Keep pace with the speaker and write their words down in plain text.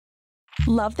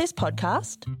Love this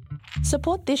podcast?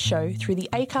 Support this show through the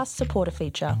Acast supporter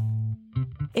feature.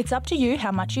 It's up to you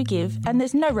how much you give, and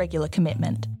there's no regular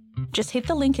commitment. Just hit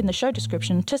the link in the show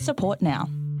description to support now.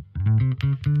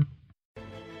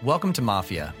 Welcome to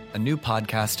Mafia, a new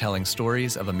podcast telling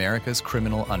stories of America's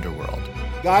criminal underworld.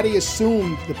 Gotti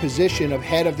assumed the position of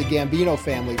head of the Gambino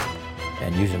family.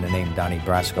 And using the name Donnie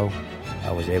Brasco,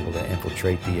 I was able to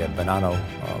infiltrate the Bonanno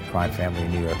crime family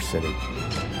in New York City.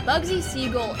 Bugsy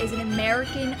Siegel is an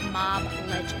American mob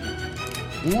legend.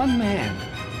 One man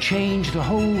changed the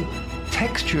whole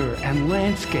texture and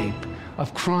landscape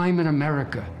of crime in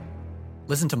America.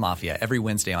 Listen to Mafia every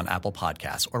Wednesday on Apple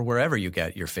Podcasts or wherever you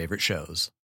get your favorite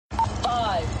shows.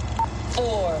 5,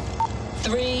 4,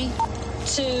 3,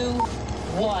 2,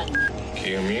 1.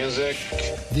 Cue music.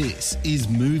 This is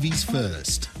Movies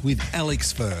First with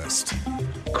Alex First.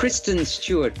 Kristen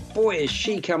Stewart, boy, has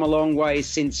she come a long way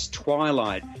since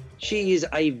Twilight. She is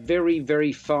a very,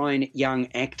 very fine young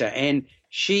actor, and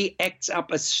she acts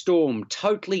up a storm,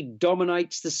 totally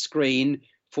dominates the screen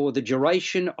for the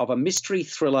duration of a mystery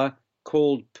thriller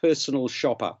called Personal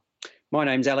Shopper. My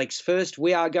name's Alex First.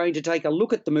 We are going to take a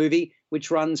look at the movie,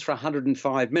 which runs for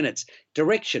 105 minutes.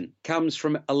 Direction comes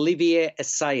from Olivier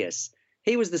Assayas.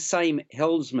 He was the same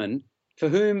helmsman for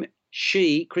whom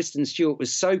she, Kristen Stewart,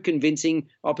 was so convincing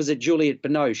opposite Juliette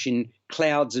Binoche in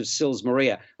Clouds of Sils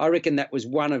Maria. I reckon that was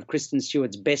one of Kristen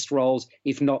Stewart's best roles,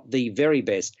 if not the very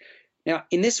best. Now,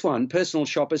 in this one, Personal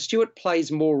Shopper, Stewart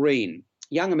plays Maureen,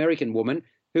 young American woman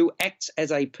who acts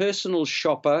as a personal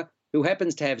shopper who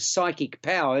happens to have psychic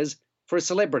powers for a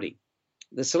celebrity.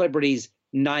 The celebrity's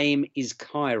name is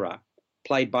Kyra,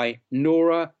 played by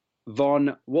Nora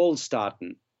von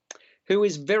Waldstaten, who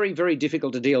is very, very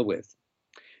difficult to deal with.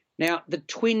 Now, the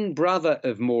twin brother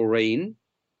of Maureen,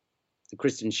 the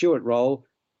Kristen Stewart role,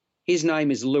 his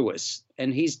name is Lewis,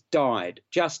 and he's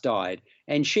just died,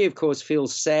 and she, of course,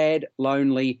 feels sad,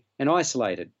 lonely, and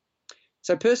isolated.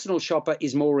 So Personal Shopper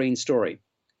is Maureen's story.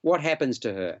 What happens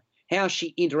to her, how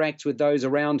she interacts with those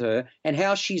around her, and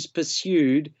how she's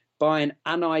pursued by an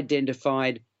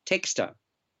unidentified texter.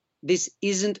 This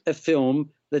isn't a film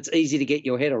that's easy to get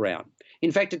your head around.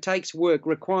 In fact, it takes work,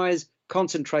 requires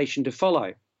concentration to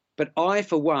follow. But I,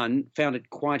 for one, found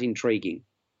it quite intriguing.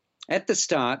 At the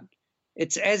start,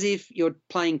 it's as if you're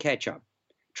playing catch-up,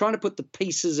 trying to put the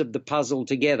pieces of the puzzle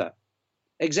together.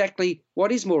 Exactly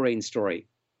what is Maureen's story?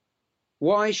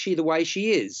 Why is she the way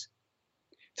she is?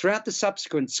 Throughout the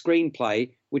subsequent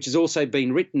screenplay, which has also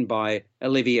been written by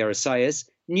Olivier Assayas,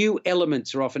 new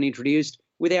elements are often introduced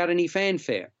without any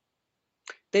fanfare.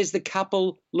 There's the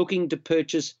couple looking to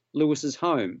purchase Lewis's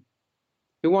home,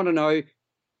 who want to know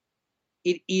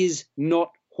it is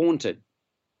not haunted.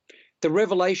 The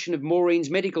revelation of Maureen's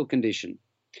medical condition,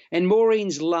 and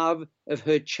Maureen's love of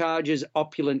her charge's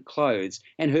opulent clothes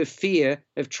and her fear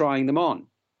of trying them on.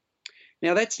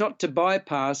 Now, that's not to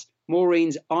bypass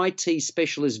Maureen's IT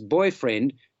specialist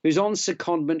boyfriend who's on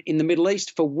secondment in the Middle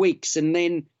East for weeks and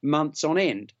then months on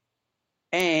end.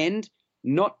 And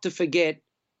not to forget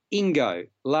Ingo,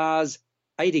 Lars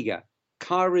Eidinger,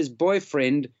 Kyra's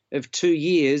boyfriend of 2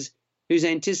 years, who's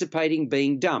anticipating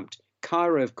being dumped.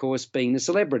 Kyra, of course, being the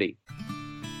celebrity.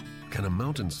 Can a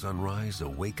mountain sunrise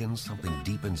awaken something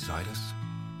deep inside us?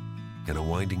 Can a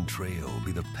winding trail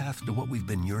be the path to what we've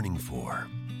been yearning for?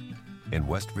 In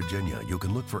West Virginia, you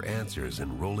can look for answers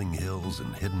in rolling hills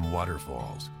and hidden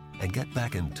waterfalls and get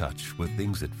back in touch with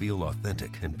things that feel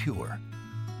authentic and pure.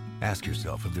 Ask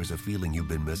yourself if there's a feeling you've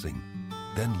been missing.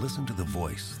 Then listen to the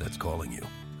voice that's calling you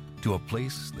to a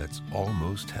place that's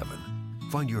almost heaven.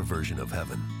 Find your version of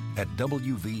heaven at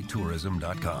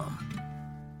wvtourism.com.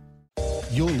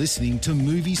 You're listening to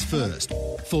Movies First.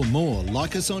 For more,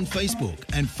 like us on Facebook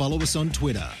and follow us on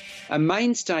Twitter. A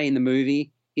mainstay in the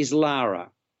movie is Lara,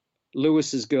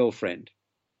 Lewis's girlfriend.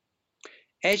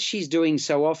 As she's doing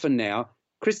so often now,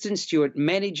 Kristen Stewart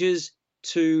manages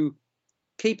to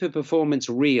keep her performance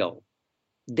real.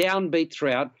 Downbeat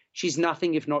throughout, she's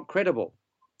nothing if not credible.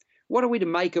 What are we to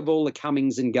make of all the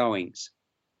comings and goings?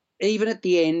 Even at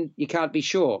the end, you can't be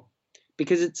sure,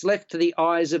 because it's left to the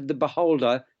eyes of the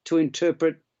beholder to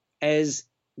interpret as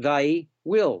they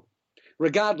will.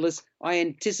 Regardless, I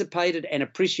anticipated and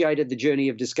appreciated the journey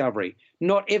of discovery.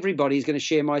 Not everybody is going to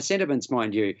share my sentiments,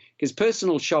 mind you, because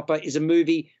Personal Shopper is a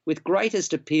movie with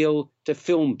greatest appeal to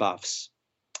film buffs.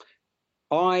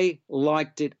 I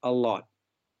liked it a lot,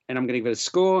 and I'm going to give it a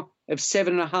score of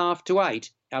 7.5 to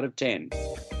 8 out of 10.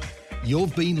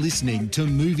 You've been listening to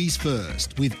Movies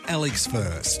First with Alex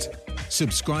First.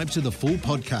 Subscribe to the full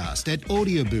podcast at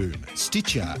Audioboom,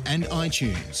 Stitcher and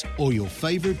iTunes, or your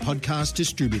favourite podcast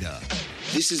distributor.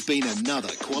 This has been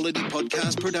another quality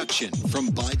podcast production from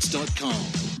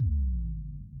Bytes.com.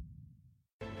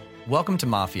 Welcome to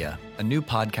Mafia, a new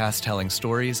podcast telling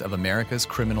stories of America's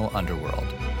criminal underworld.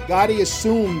 Gotti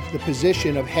assumed the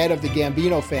position of head of the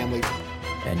Gambino family.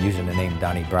 And using the name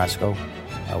Donnie Brasco,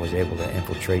 I was able to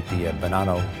infiltrate the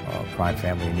Bonanno crime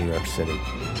family in New York City.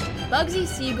 Bugsy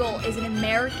Siegel is an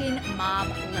American mob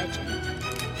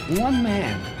legend. One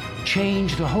man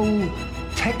changed the whole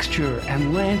texture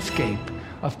and landscape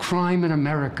of crime in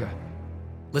America.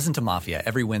 Listen to Mafia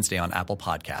every Wednesday on Apple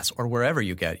Podcasts or wherever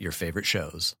you get your favorite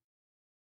shows.